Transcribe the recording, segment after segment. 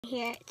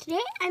Here.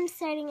 Today I'm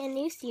starting a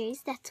new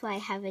series, that's why I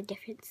have a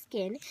different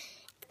skin.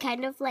 It's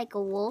kind of like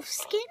a wolf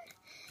skin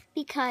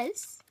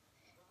because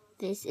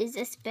this is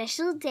a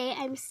special day.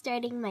 I'm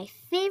starting my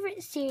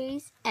favorite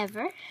series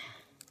ever,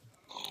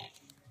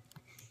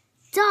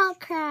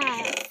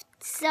 DOGCRAFTTTT.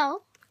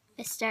 So,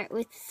 I start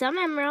with some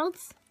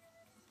emeralds,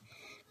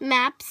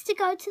 maps to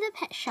go to the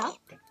pet shop,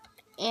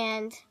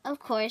 and of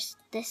course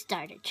the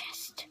starter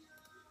chest.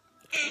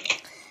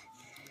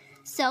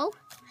 So,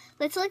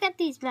 let's look at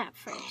these maps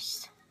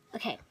first.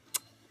 Okay,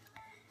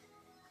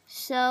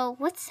 so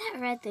what's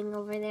that red thing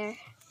over there?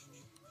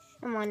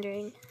 I'm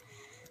wondering.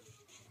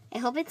 I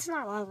hope it's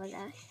not lava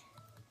though.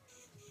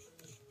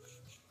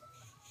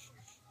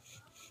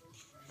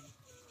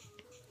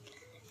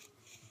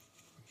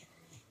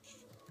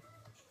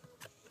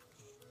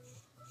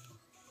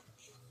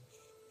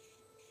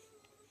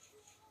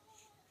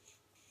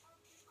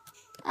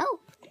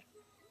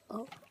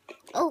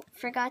 Oh,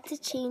 forgot to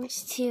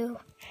change to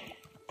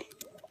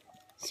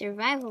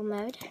survival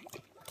mode.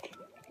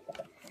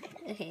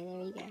 Okay,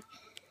 there you go.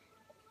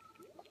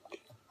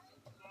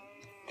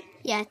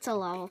 Yeah, it's a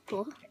lava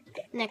pool.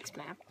 Next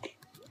map.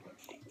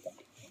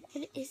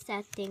 What is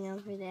that thing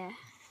over there?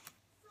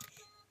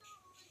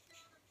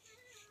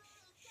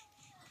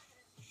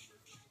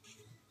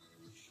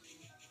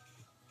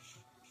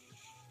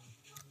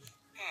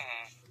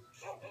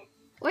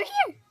 We're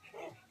here!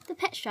 The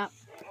pet shop.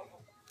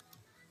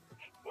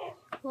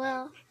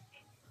 Well,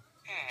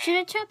 should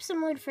I chop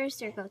some wood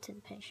first or go to the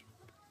pet shop?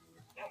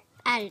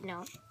 I don't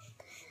know.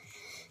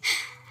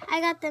 I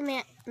got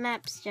the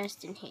maps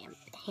just in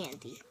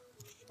handy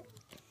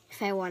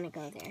if I want to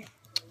go there.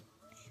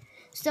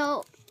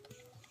 So,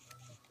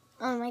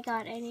 oh my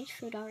god, I need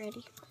food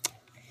already.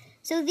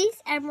 So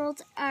these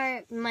emeralds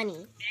are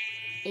money.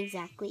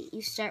 Exactly.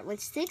 You start with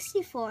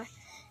 64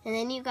 and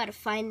then you got to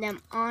find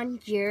them on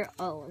your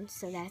own.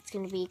 So that's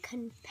going to be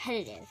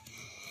competitive.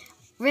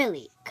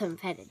 Really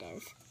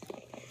competitive.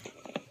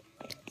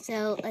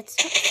 So let's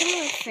chop some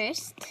wood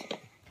first.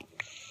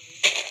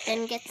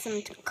 Then get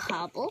some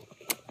cobble.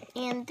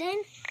 And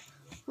then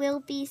we'll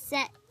be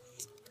set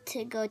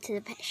to go to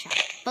the pet shop.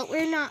 But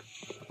we're not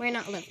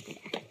living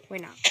there. We're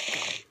not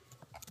going.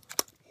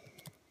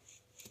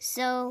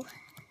 So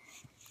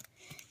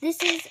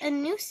this is a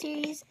new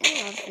series.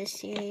 I love this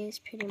series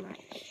pretty much.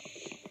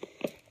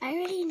 I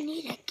already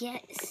need to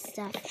get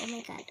stuff. Oh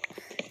my god.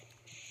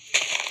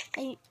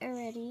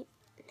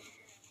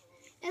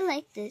 I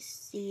like this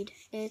seed.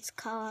 It's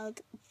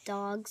called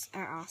Dogs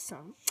Are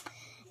Awesome.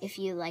 If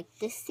you like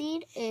this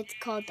seed, it's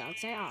called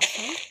Dogs Are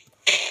Awesome.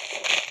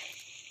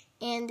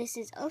 And this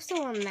is also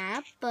a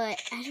map,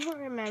 but I don't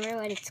remember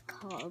what it's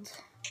called.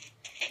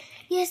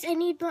 Yes, I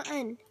need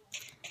button.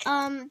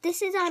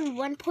 This is on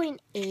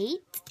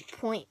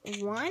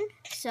 1.8.1.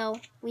 So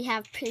we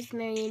have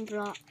prismarine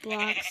blocks,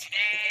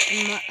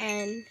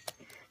 mutton.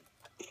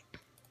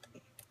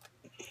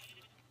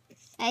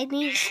 I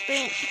need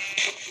sprint.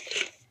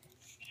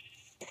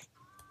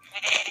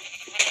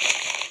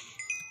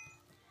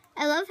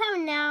 I love how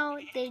now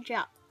they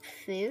drop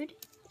food,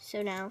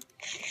 so now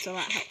it's a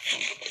lot helpful.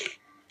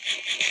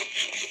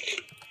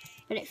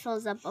 But it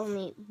fills up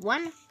only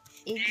one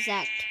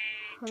exact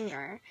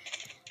hunger.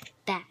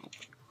 Bad.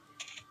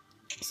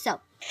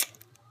 So,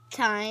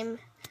 time.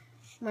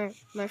 More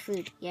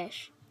food,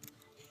 yes.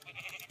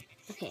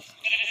 Okay.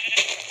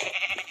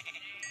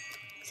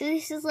 So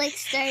this is like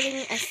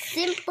starting a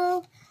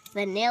simple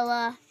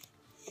vanilla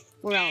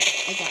world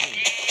again.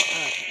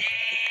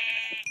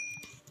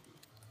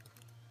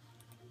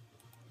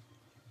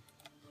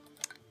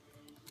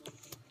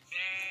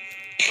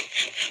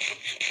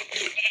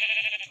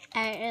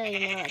 I don't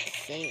really know what to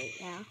say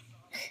right now.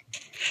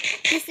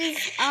 This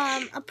is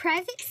a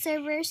private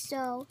server,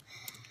 so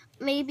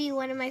maybe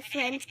one of my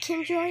friends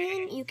can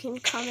join. You can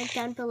comment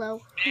down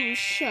below who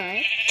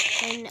should,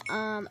 and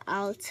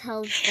I'll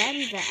tell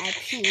them the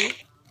IP.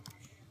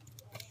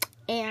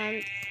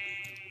 And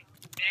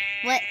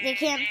there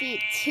can't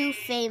be two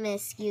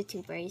famous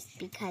YouTubers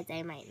because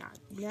I might not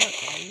know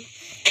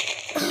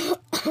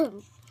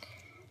them.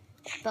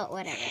 But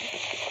whatever.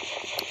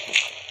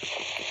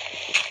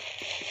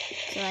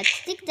 So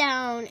let's dig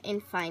down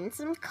and find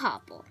some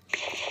cobble.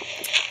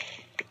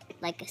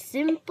 Like a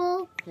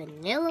simple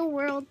vanilla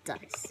world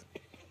does.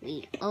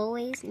 We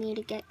always need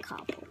to get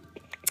cobble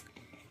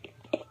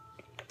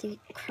to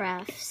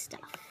craft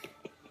stuff.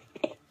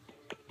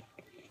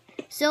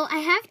 So I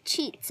have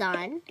cheats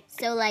on.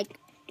 So like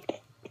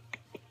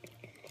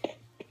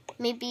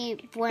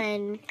maybe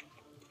when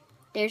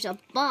there's a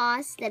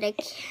boss that I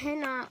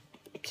cannot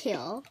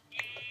kill,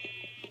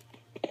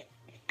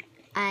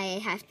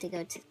 I have to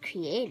go to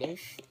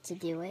creative to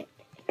do it.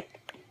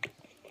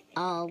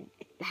 I'll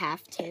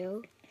have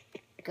to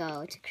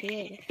go to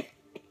creative.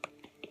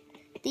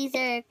 These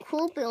are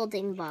cool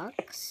building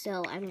blocks,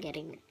 so I'm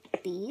getting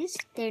these.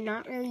 They're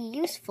not really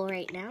useful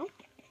right now.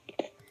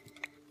 I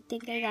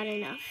think I got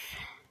enough.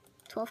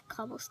 12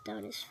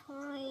 cobblestone is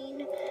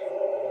fine.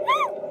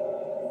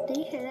 Did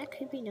you hear that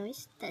creepy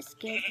noise? That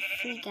scared the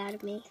freak out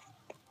of me.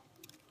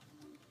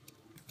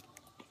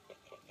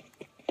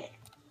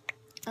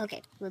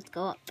 Okay, let's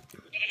go up.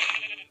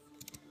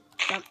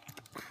 Jump.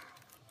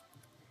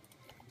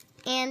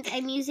 And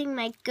I'm using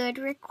my good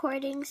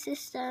recording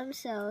system,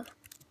 so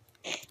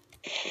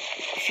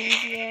it's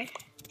easier.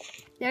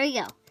 There we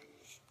go.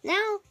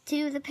 Now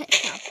to the pet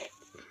shop.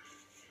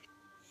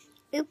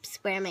 Oops,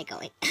 where am I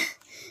going?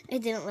 I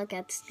didn't look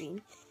at the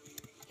screen.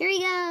 Here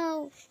we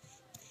go.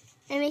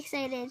 I'm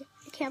excited.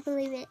 I can't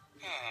believe it.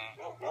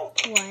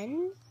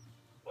 1.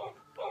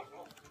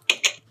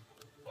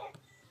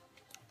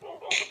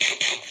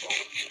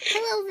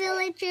 Hello,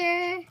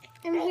 villager.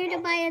 I'm here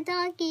to buy a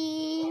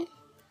doggy.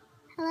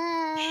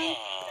 Hello.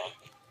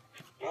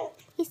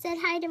 He said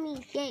hi to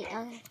me. Yay.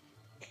 Okay.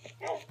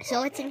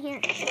 So what's in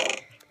here?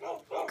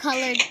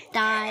 Colored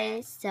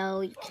dyes,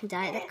 so you can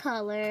dye the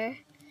color.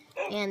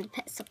 And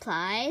pet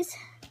supplies.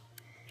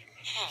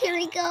 Here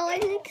we go.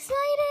 I'm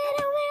excited.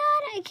 Oh my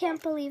god. I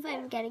can't believe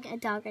I'm getting a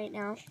dog right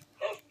now.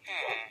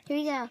 Here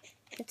we go.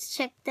 Let's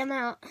check them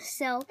out.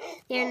 So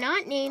they're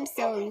not named,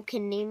 so you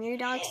can name your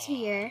dogs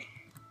here.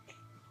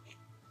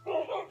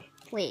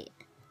 Wait.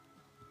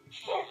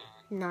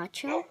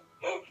 Nacho?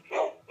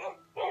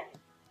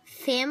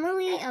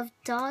 Family of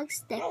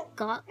dogs that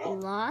got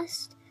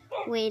lost?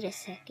 Wait a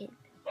second.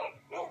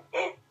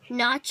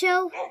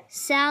 Nacho,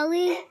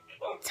 Sally,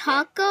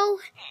 Taco,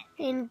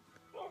 and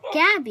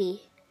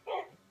Gabby.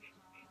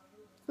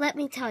 Let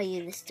me tell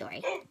you the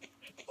story.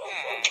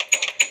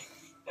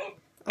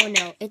 Oh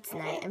no, it's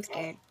night. I'm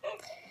scared.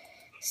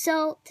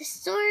 So, the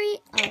story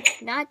of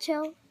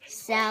Nacho,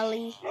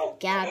 Sally,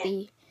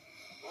 Gabby,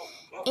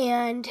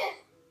 and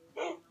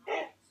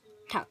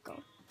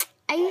Taco.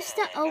 I used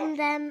to own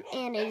them,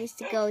 and I used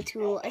to go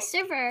to a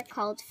server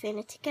called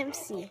Fanatic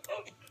MC.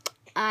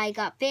 I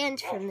got banned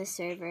from the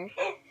server,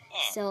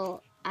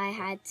 so I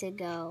had to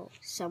go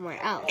somewhere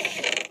else.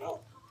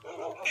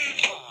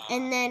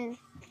 And then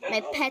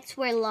my pets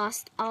were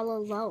lost all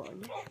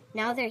alone.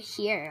 Now they're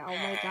here. Oh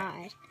my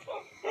god.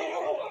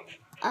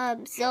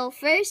 So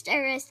first I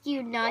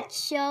rescued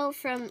Nacho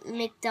from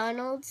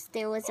McDonald's.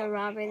 There was a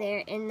robber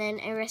there. And then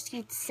I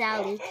rescued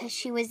Sally because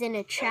she was in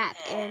a trap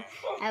and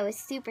I was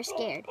super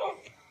scared.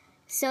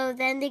 So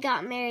then they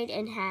got married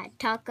and had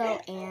Taco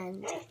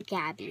and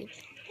Gabby.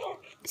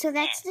 So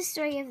that's the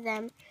story of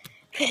them.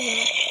 Pretty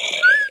much.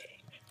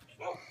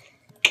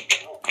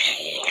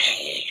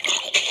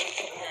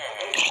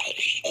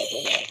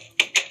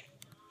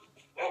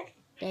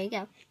 There you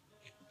go.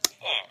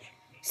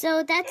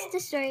 So that's the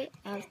story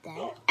of them.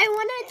 I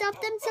want to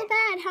adopt them so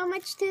bad. How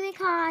much do they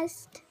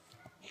cost?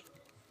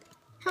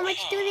 How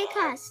much do they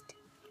cost?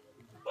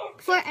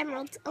 4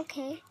 emeralds.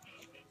 Okay.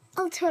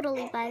 I'll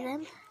totally buy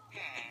them.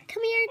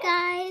 Come here,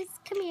 guys.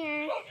 Come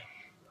here.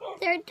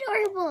 They're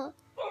adorable.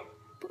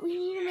 But we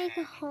need to make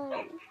a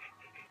home.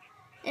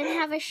 And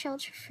have a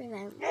shelter for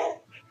them.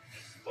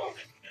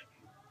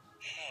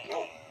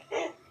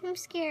 I'm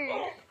scared.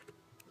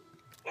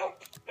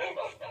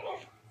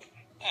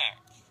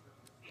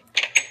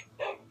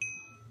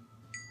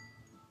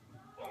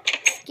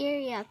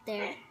 Scary out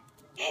there.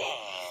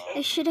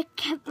 I should have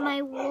kept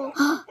my wool.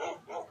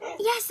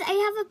 Yes, I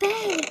have a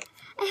bed.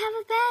 I have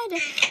a bed.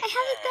 I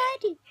have a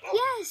bed.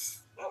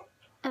 Yes.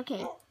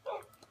 Okay.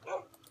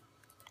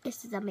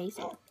 This is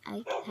amazing.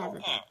 I have a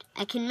bed.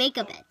 I can make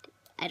a bed.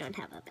 I don't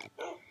have a bed.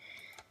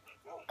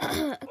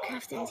 A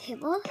crafting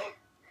table.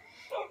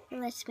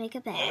 Let's make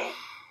a bed.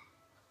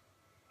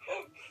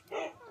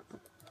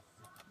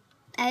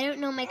 I don't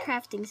know my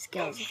crafting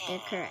skills if they're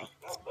correct,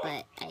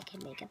 but I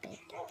can make a bed.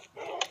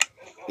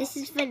 This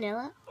is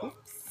vanilla.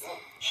 Oops.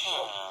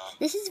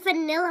 This is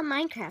vanilla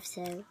Minecraft,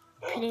 so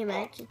pretty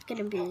much it's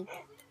gonna be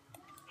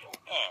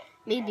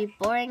maybe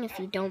boring if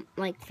you don't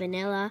like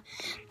vanilla.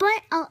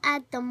 But I'll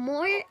add the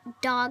more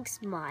dogs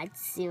mod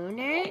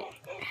sooner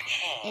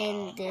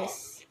in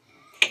this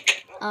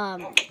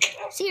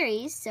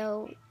series.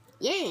 So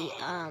yay!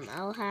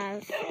 I'll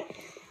have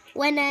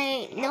when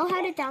I know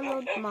how to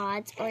download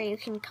mods, or you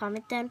can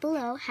comment down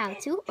below how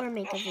to, or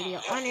make a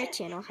video on our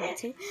channel how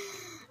to.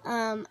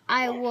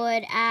 I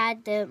would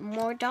add the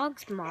more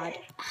dogs mod,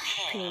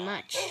 pretty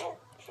much.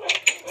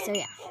 So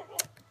yeah.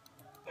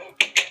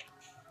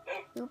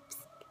 Oops.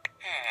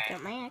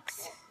 Got my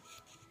X.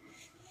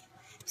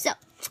 So,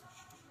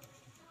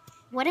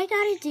 what I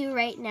gotta do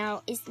right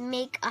now is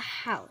make a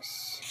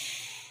house.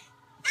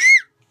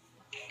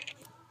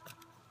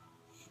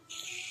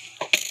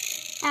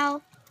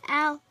 Ow,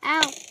 ow,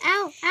 ow,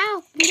 ow,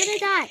 ow. I'm gonna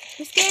die.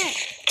 I'm scared.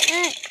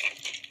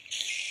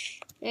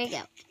 There you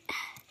go.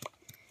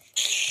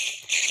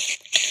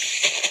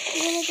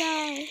 I'm gonna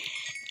die.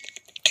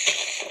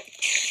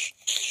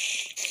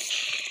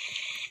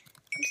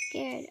 I'm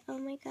scared. Oh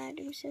my god,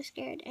 I'm so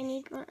scared. I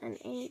need mutton.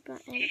 I need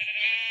mutton.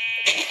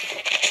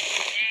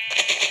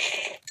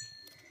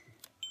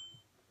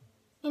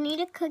 I need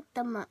to cook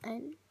the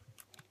mutton.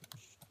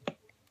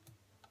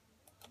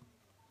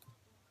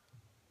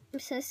 I'm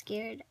so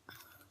scared.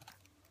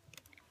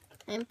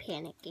 I'm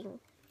panicking.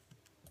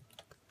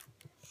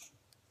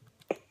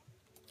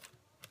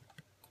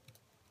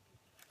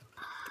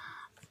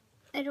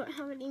 I don't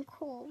have any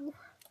coal.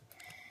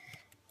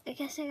 I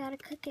guess I gotta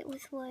cook it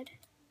with wood.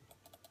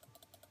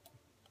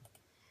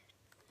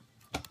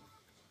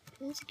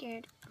 I'm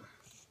scared.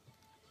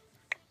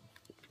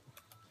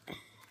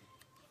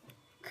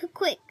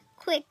 Quick,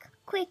 quick,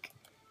 quick.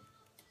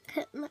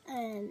 Come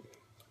on.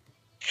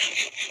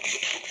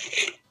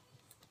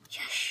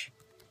 Shush.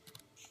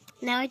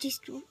 Now I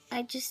just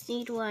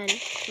need one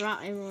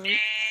rotten one.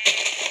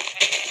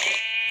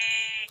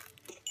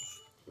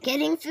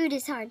 Getting food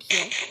is hard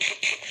here.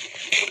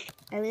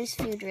 I lose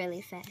food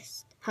really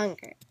fast.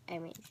 Hunger, I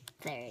mean.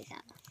 There you go.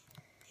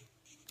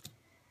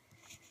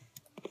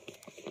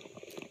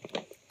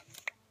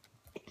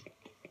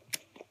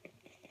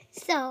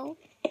 So,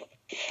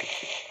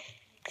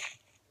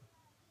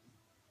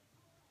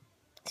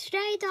 should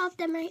I adopt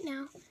them right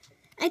now?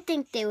 I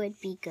think they would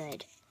be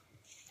good.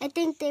 I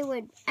think they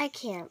would. I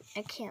can't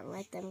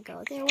let them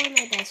go. They're one of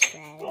my best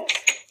friends.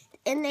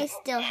 And they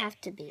still have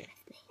to be with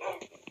me.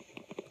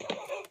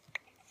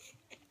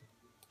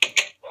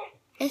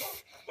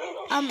 If,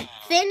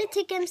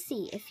 Fanatic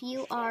MC, if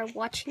you are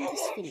watching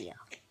this video,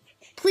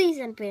 please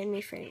unban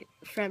me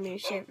from your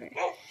server.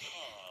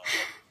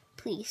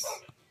 Please.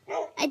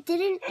 I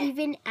didn't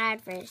even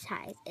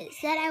advertise. It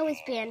said I was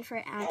banned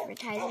for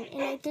advertising,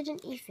 and I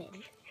didn't even.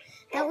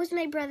 That was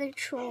my brother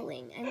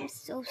trolling. I'm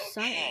so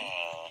sorry.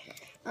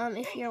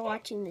 If you're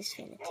watching this,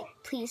 Fanatic,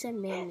 please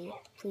unban me.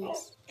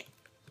 Please.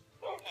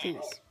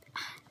 Please.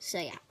 So,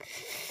 yeah.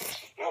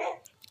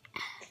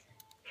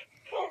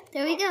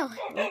 There we go.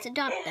 Let's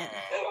adopt them.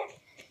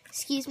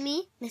 Excuse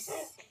me,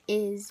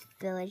 Mrs.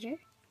 Villager.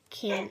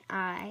 Can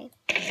I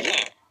pay?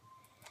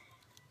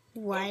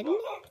 1,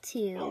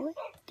 2,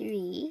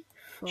 3,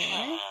 4.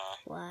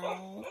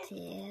 1,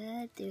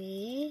 2,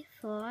 3,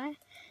 4.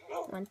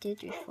 1, 2,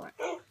 3, 4.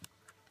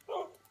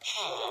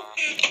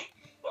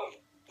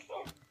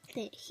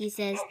 He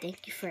says,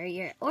 thank you for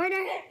your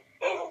order.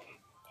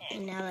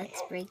 And now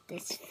let's break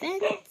this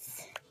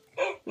fence.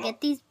 Get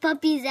these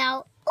puppies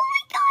out. Oh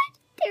my god,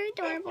 they're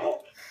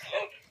adorable.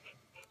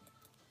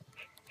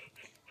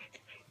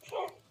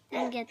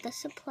 And get the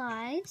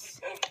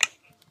supplies.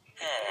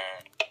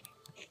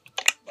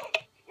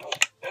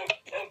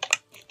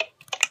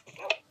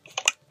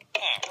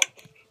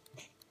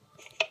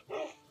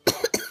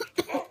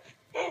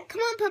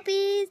 Come on,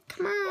 puppies.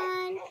 Come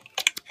on.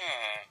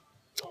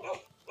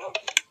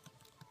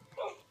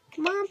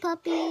 Come on,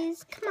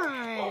 puppies. Come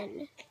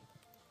on.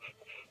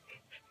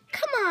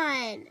 Come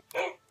on.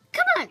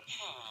 Come on.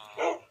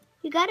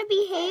 You gotta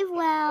behave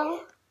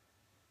well.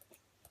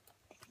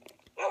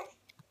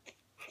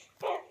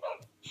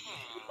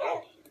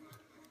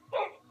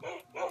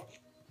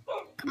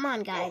 Come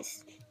on,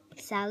 guys.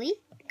 Sally,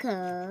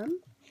 come.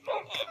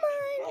 Come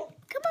on.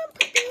 Come on,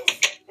 puppies.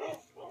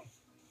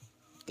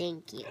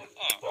 Thank you.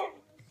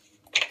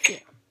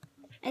 Here.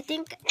 I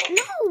think...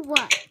 No!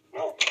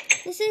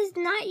 This is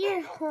not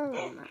your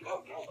home.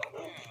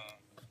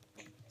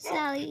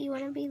 Sally, you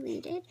want to be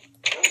leaded?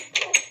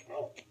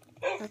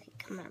 Okay,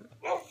 come on.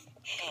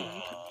 Come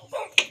on,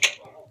 puppies.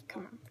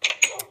 Come on.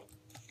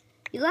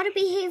 You gotta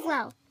behave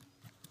well.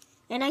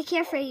 And I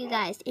care for you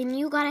guys. And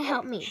you gotta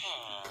help me.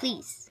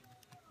 Please.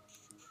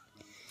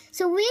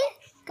 So we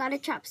gotta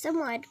chop some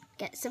wood,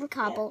 get some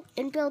cobble,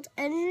 and build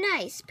a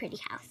nice, pretty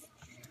house.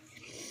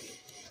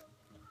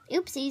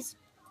 Oopsies.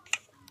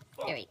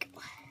 There we go.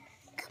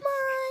 Come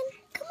on.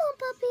 Come on,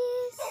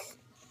 puppies.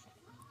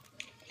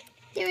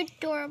 They're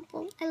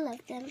adorable. I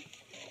love them.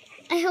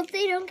 I hope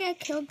they don't get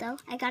killed, though.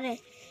 I gotta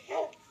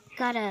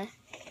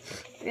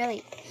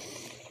really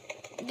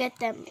get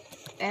them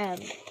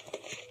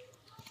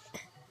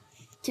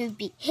to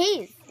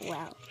behave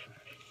well.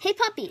 Hey,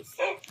 puppies.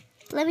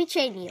 Let me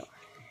train you.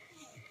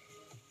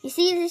 You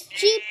see this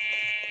sheep?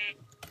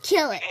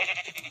 Kill it.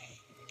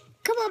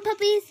 Come on,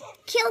 puppies.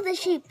 Kill the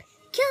sheep.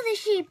 Kill the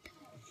sheep.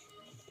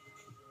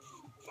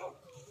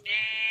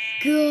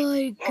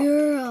 Good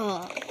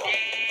girl.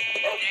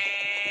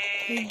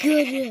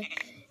 Good.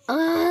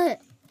 I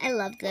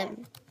love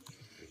them.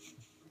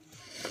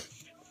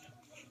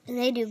 And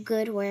they do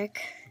good work.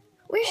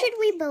 Where should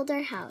we build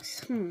our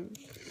house?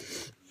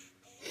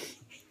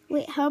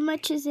 Wait, how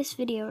much is this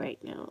video right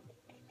now?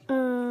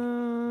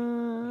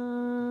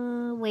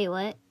 Wait,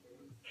 what?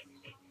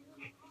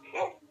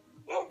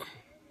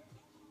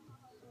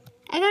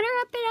 I gotta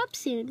wrap it up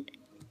soon.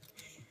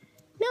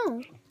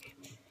 No.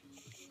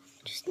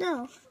 Just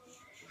no.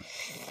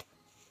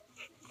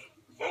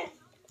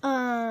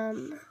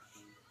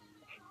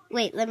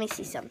 Wait, let me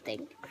see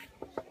something.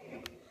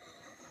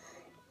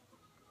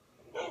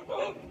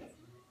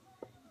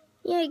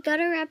 Yeah, I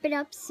gotta wrap it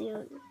up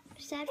soon.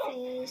 Sad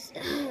face.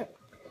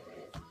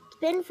 It's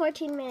been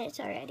 14 minutes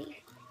already.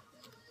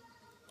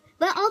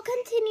 But I'll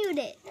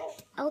continue it.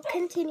 I'll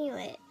continue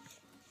it.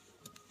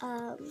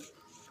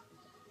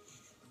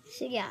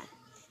 So yeah,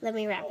 let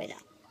me wrap it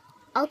up.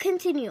 I'll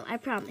continue, I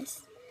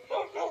promise.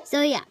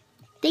 So yeah,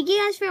 thank you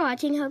guys for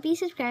watching. Hope you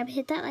subscribe,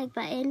 hit that like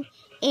button,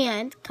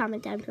 and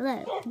comment down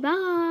below.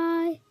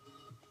 Bye.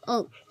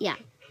 Oh yeah,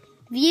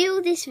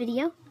 view this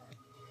video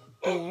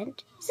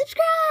and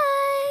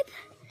subscribe.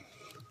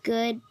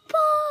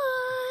 Goodbye.